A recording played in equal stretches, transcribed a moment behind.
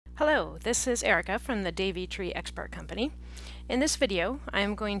Hello, this is Erica from the Dieback Expert Company. In this video, I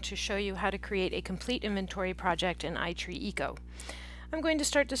am going to show you how to create a complete inventory project in iTree Eco. I'm going to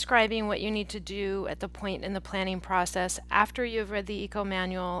start describing what you need to do at the point in the planning process after you've read the Eco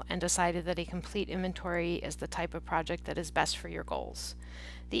manual and decided that a complete inventory is the type of project that is best for your goals.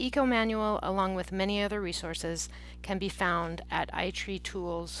 The Eco manual, along with many other resources, can be found at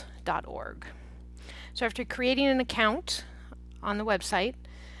itreetools.org. So after creating an account on the website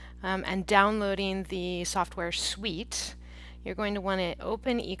and downloading the software suite, you're going to want to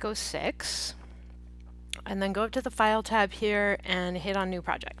open Eco 6 and then go up to the File tab here and hit on New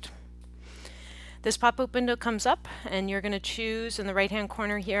Project. This pop-up window comes up and you're going to choose in the right-hand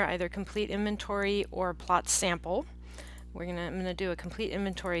corner here either Complete Inventory or Plot Sample. I'm going to do a Complete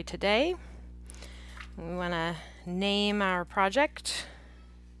Inventory today. We want to name our project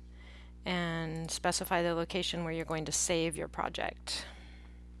and specify the location where you're going to save your project.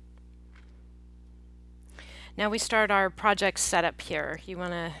 Now we start our project setup here. You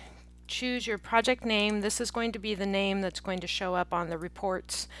want to choose your project name. This is going to be the name that's going to show up on the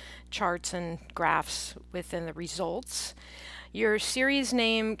reports, charts, and graphs within the results. Your series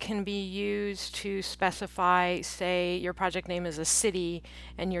name can be used to specify, say, your project name is a city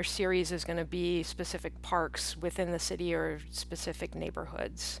and your series is going to be specific parks within the city or specific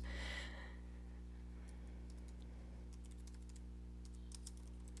neighborhoods.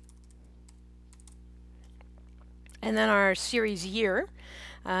 And then our series year,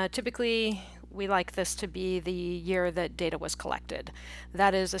 typically we like this to be the year that data was collected.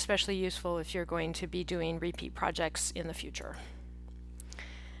 That is especially useful if you're going to be doing repeat projects in the future.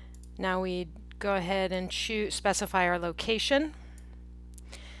 Now we go ahead and specify our location.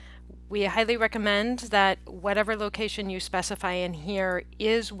 We highly recommend that whatever location you specify in here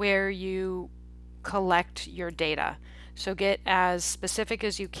is where you collect your data. So get as specific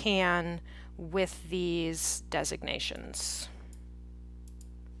as you can with these designations.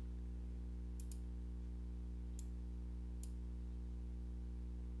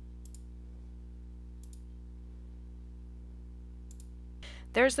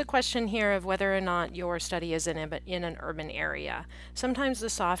 There's the question here of whether or not your study is in an urban area. Sometimes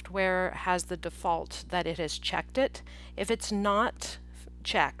the software has the default that it has checked it. If it's not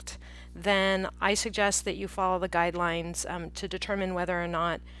checked, then I suggest that you follow the guidelines to determine whether or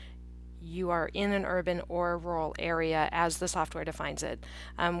not you are in an urban or rural area as the software defines it,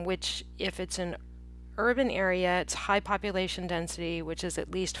 which if it's an urban area, it's high population density, which is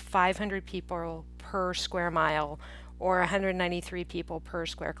at least 500 people per square mile or 193 people per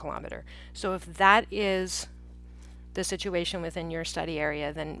square kilometer. So if that is the situation within your study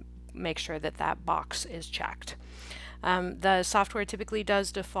area, then make sure that that box is checked. The software typically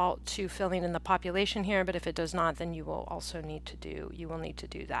does default to filling in the population here, but if it does not, then you will need to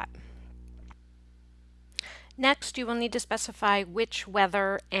do that. Next, you will need to specify which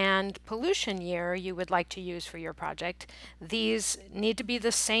weather and pollution year you would like to use for your project. These need to be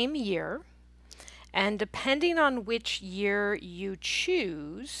the same year, and depending on which year you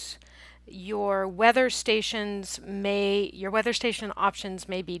choose, your weather station options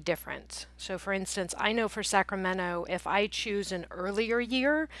may be different. So for instance, I know for Sacramento, if I choose an earlier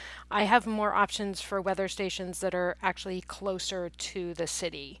year, I have more options for weather stations that are actually closer to the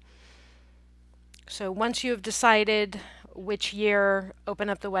city. So once you have decided which year, open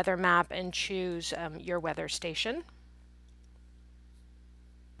up the weather map and choose your weather station.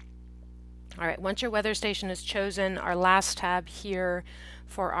 All right, once your weather station is chosen, our last tab here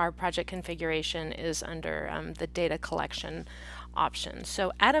for our project configuration is under the data collection options.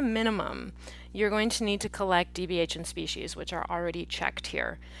 So at a minimum, you're going to need to collect DBH and species, which are already checked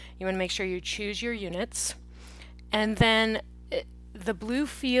here. You want to make sure you choose your units, and then the blue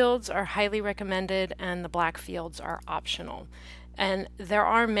fields are highly recommended and the black fields are optional. And there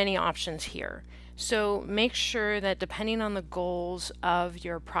are many options here. So make sure that depending on the goals of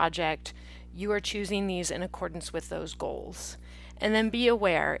your project, you are choosing these in accordance with those goals. And then be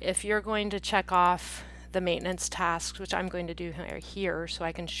aware, if you're going to check off the maintenance tasks, which I'm going to do here so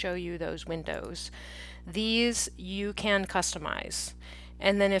I can show you those windows, these you can customize.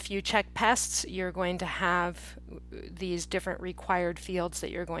 And then if you check pests, you're going to have these different required fields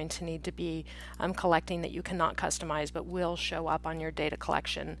that you're going to need to be collecting that you cannot customize but will show up on your data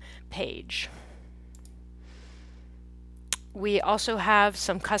collection page. We also have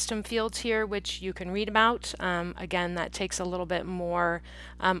some custom fields here which you can read about. Again, that takes a little bit more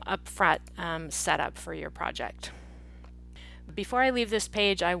upfront setup for your project. Before I leave this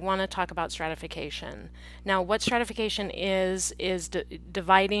page, I want to talk about stratification. Now, what stratification is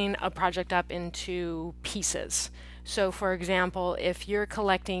dividing a project up into pieces. So for example, if you're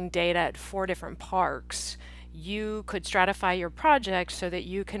collecting data at 4 different parks, you could stratify your project so that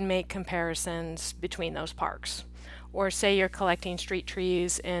you can make comparisons between those parks. Or say you're collecting street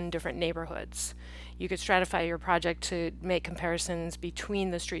trees in different neighborhoods. You could stratify your project to make comparisons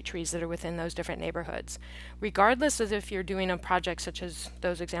between the street trees that are within those different neighborhoods. Regardless of if you're doing a project such as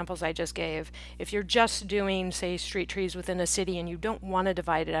those examples I just gave, if you're just doing, say, street trees within a city and you don't want to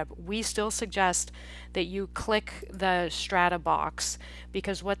divide it up, we still suggest that you click the strata box,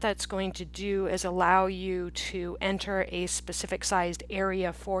 because what that's going to do is allow you to enter a specific sized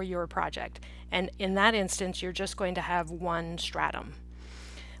area for your project. And in that instance, you're just going to have one stratum,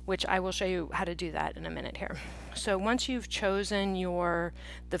 which I will show you how to do that in a minute here. So once you've chosen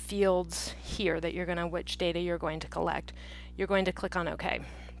the fields here that you're going to, which data you're going to collect, you're going to click on OK.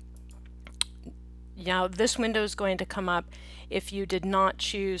 Now this window is going to come up if you did not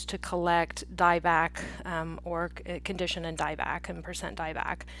choose to collect dieback or condition and dieback and percent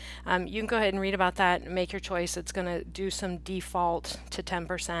dieback. You can go ahead and read about that and make your choice. It's going to do some default to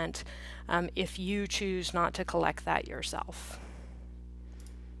 10% if you choose not to collect that yourself.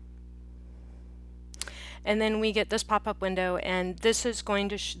 And then we get this pop-up window, and this is going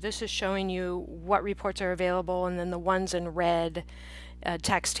to this is showing you what reports are available, and then the ones in red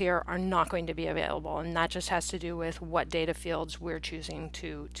text here are not going to be available, and that just has to do with what data fields we're choosing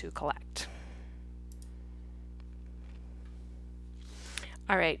to collect.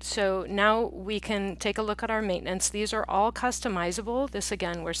 All right, so now we can take a look at our maintenance. These are all customizable. This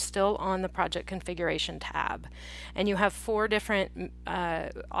again, we're still on the project configuration tab, and you have 4 different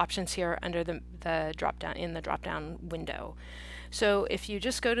options here under the drop down in the drop down window. So if you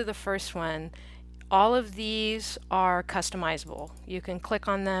just go to the first one, all of these are customizable. You can click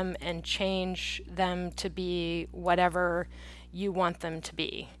on them and change them to be whatever you want them to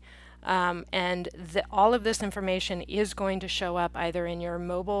be. And all of this information is going to show up either in your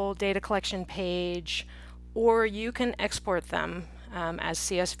mobile data collection page, or you can export them as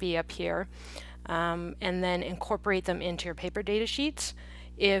CSV up here, and then incorporate them into your paper data sheets.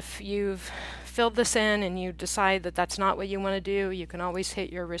 If you've filled this in and you decide that that's not what you want to do, you can always hit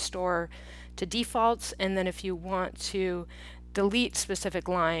your restore to defaults, and then if you want to delete specific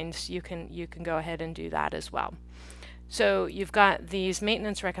lines, you can go ahead and do that as well. So you've got these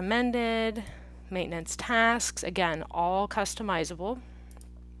maintenance recommended, maintenance tasks, again, all customizable,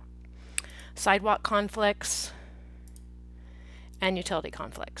 sidewalk conflicts, and utility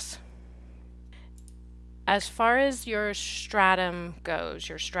conflicts. As far as your stratum goes,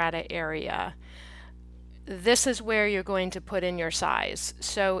 your strata area, this is where you're going to put in your size.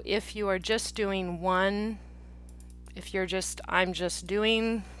 So if you are just doing one, I'm just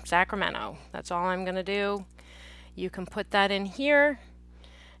doing Sacramento, that's all I'm going to do. You can put that in here,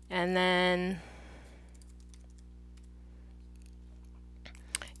 and then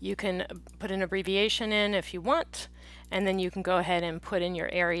you can put an abbreviation in if you want, and then you can go ahead and put in your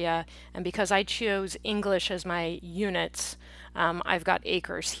area. And because I chose English as my units, I've got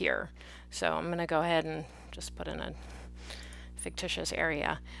acres here. So I'm going to go ahead and just put in a fictitious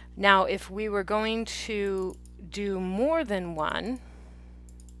area. Now, if we were going to do more than one,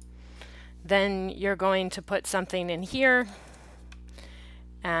 then you're going to put something in here,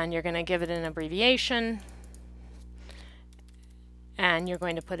 and you're going to give it an abbreviation, and you're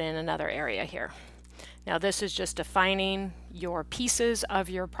going to put in another area here. Now this is just defining your pieces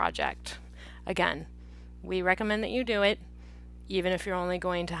of your project. Again, we recommend that you do it even if you're only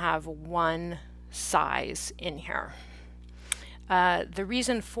going to have one size in here. The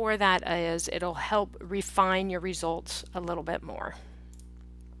reason for that is it'll help refine your results a little bit more.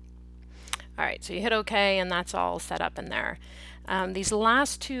 All right, so you hit OK, and that's all set up in there. These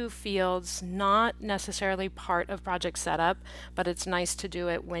last 2 fields, not necessarily part of project setup, but it's nice to do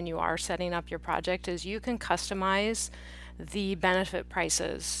it when you are setting up your project, is you can customize the benefit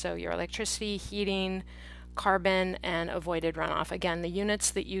prices. So your electricity, heating, carbon, and avoided runoff. Again, the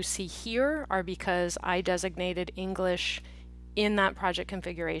units that you see here are because I designated English in that project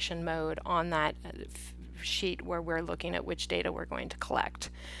configuration mode on that sheet where we're looking at which data we're going to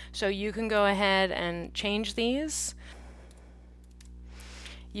collect. So you can go ahead and change these.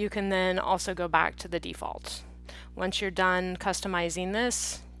 You can then also go back to the defaults. Once you're done customizing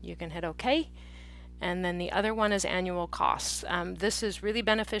this, you can hit OK. And then the other one is annual costs. This is really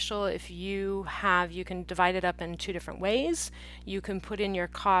beneficial if you can divide it up in 2 different ways. You can put in your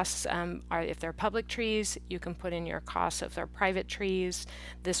costs, if they're public trees, you can put in your costs if they're private trees.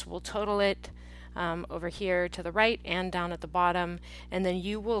 This will total it over here to the right and down at the bottom, and then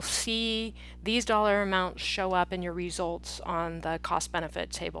you will see these dollar amounts show up in your results on the cost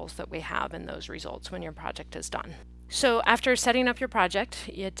benefit tables that we have in those results when your project is done. So after setting up your project,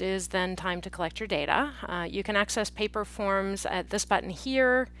 it is then time to collect your data. You can access paper forms at this button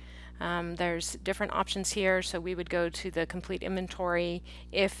here. There's different options here, so we would go to the complete inventory.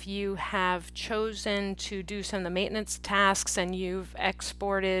 If you have chosen to do some of the maintenance tasks and you've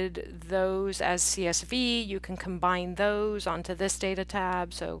exported those as CSV, you can combine those onto this data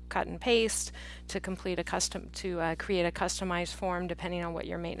tab, so cut and paste to create a customized form depending on what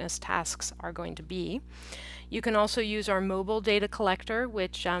your maintenance tasks are going to be. You can also use our mobile data collector,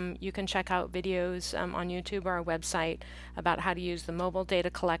 which you can check out videos on YouTube or our website about how to use the mobile data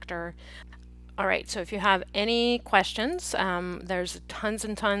collector. All right, so if you have any questions, there's tons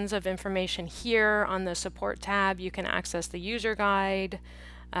and tons of information here on the support tab. You can access the user guide,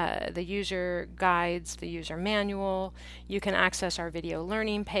 the user guides, the user manual. You can access our video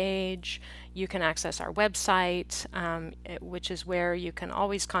learning page. You can access our website, which is where you can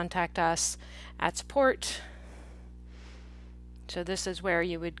always contact us at support. So this is where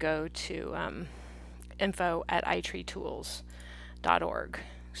you would go to info@itreetools.org.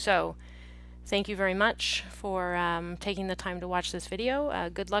 So thank you very much for taking the time to watch this video.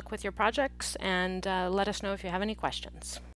 Good luck with your projects, and let us know if you have any questions.